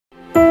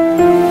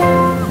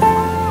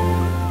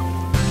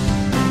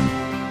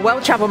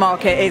world travel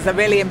market is a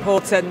really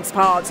important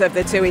part of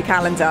the TUI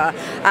calendar,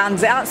 and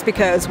that's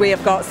because we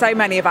have got so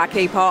many of our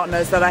key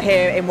partners that are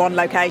here in one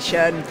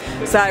location.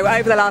 So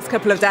over the last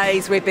couple of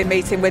days we've been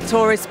meeting with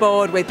Tourist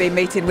Board, we've been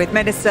meeting with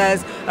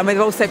ministers, and we've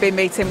also been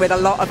meeting with a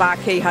lot of our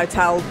key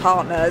hotel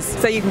partners.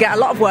 So you can get a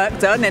lot of work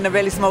done in a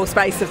really small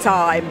space of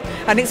time,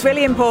 and it's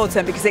really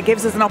important because it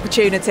gives us an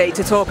opportunity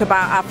to talk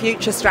about our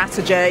future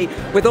strategy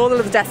with all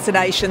of the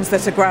destinations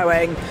that are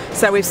growing.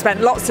 So we've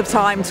spent lots of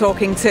time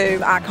talking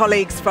to our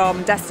colleagues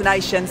from destinations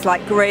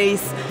like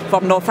Greece,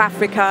 from North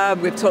Africa.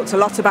 We've talked a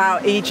lot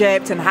about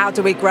Egypt and how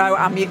do we grow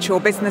our mutual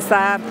business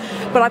there.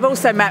 But I've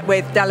also met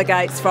with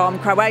delegates from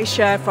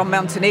Croatia, from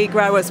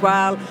Montenegro as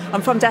well,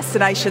 and from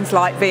destinations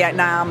like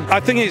Vietnam. I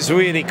think it's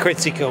really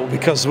critical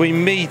because we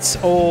meet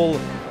all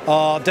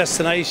our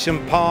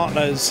destination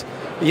partners,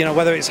 you know,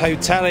 whether it's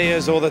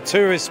hoteliers or the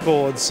tourist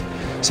boards.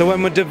 So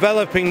when we're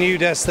developing new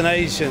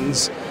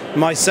destinations,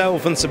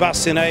 myself and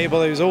Sebastian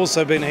Abel, who's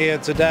also been here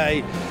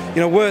today, you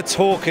know, we're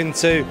talking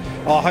to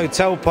our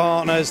hotel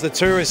partners, the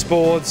tourist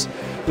boards,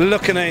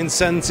 looking at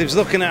incentives,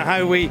 looking at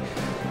how we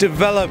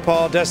develop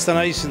our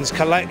destinations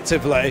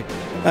collectively.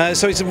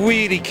 So it's a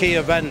really key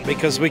event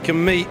because we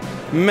can meet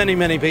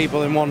many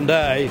people in one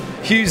day.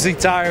 Hugely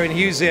tiring,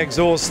 hugely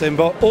exhausting,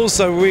 but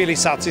also really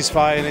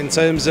satisfying in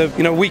terms of,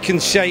 you know, we can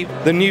shape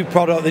the new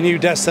product, the new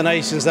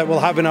destinations that we'll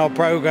have in our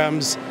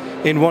programs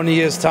in 1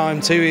 year's time,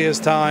 2 years'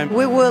 time.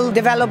 We will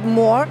develop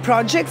more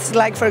projects,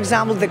 like for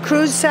example the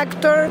cruise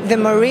sector, the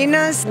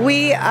marinas.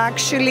 We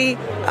actually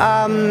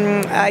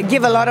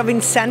give a lot of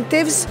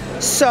incentives,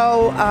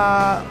 so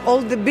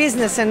all the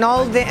business and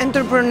all the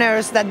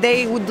entrepreneurs that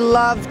they would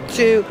love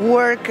to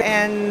work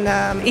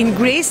in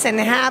Greece and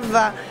have,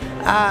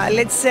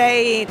 let's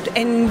say,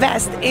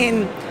 invest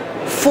in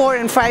 4-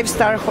 and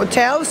 5-star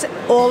hotels,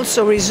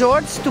 also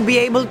resorts, to be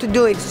able to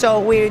do it. So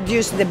we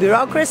reduce the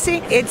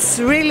bureaucracy. It's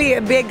really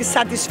a big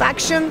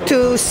satisfaction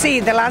to see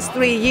the last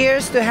 3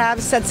 years to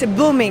have such a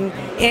booming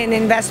in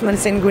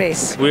investments in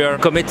Greece. We are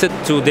committed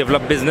to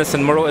develop business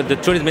in Morocco. The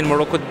tourism in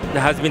Morocco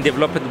has been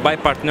developed by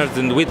partners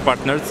and with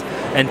partners,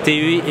 and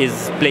TUI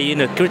is playing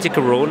a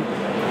critical role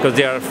because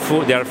they are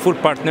full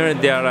partner and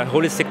they are a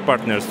holistic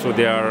partners. So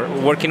they are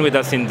working with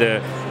us in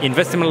the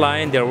investment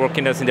line, they are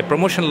working with us in the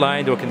promotion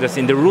line, they're working with us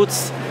in the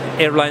routes,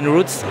 airline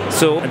routes.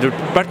 So the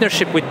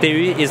partnership with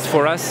TUI is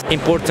for us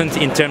important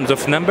in terms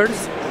of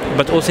numbers,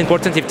 but also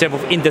important in terms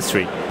of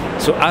industry.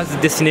 So as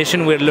a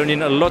destination, we're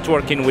learning a lot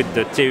working with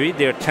the TUI.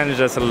 They challenge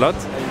us a lot,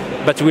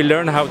 but we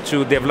learn how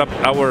to develop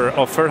our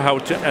offer, how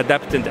to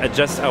adapt and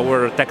adjust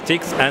our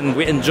tactics, and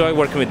we enjoy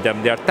working with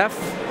them. They are tough,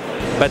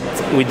 but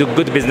we do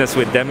good business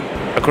with them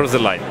across the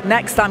line.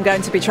 Next, I'm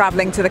going to be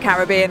travelling to the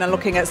Caribbean and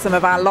looking at some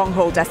of our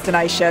long-haul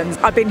destinations.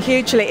 I've been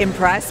hugely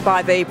impressed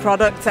by the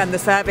product and the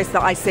service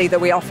that I see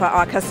that we offer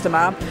our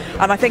customer,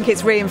 and I think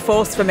it's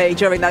reinforced for me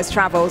during those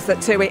travels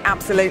that TUI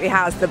absolutely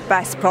has the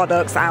best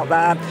products out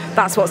there.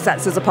 That's what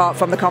sets us apart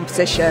from the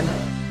competition.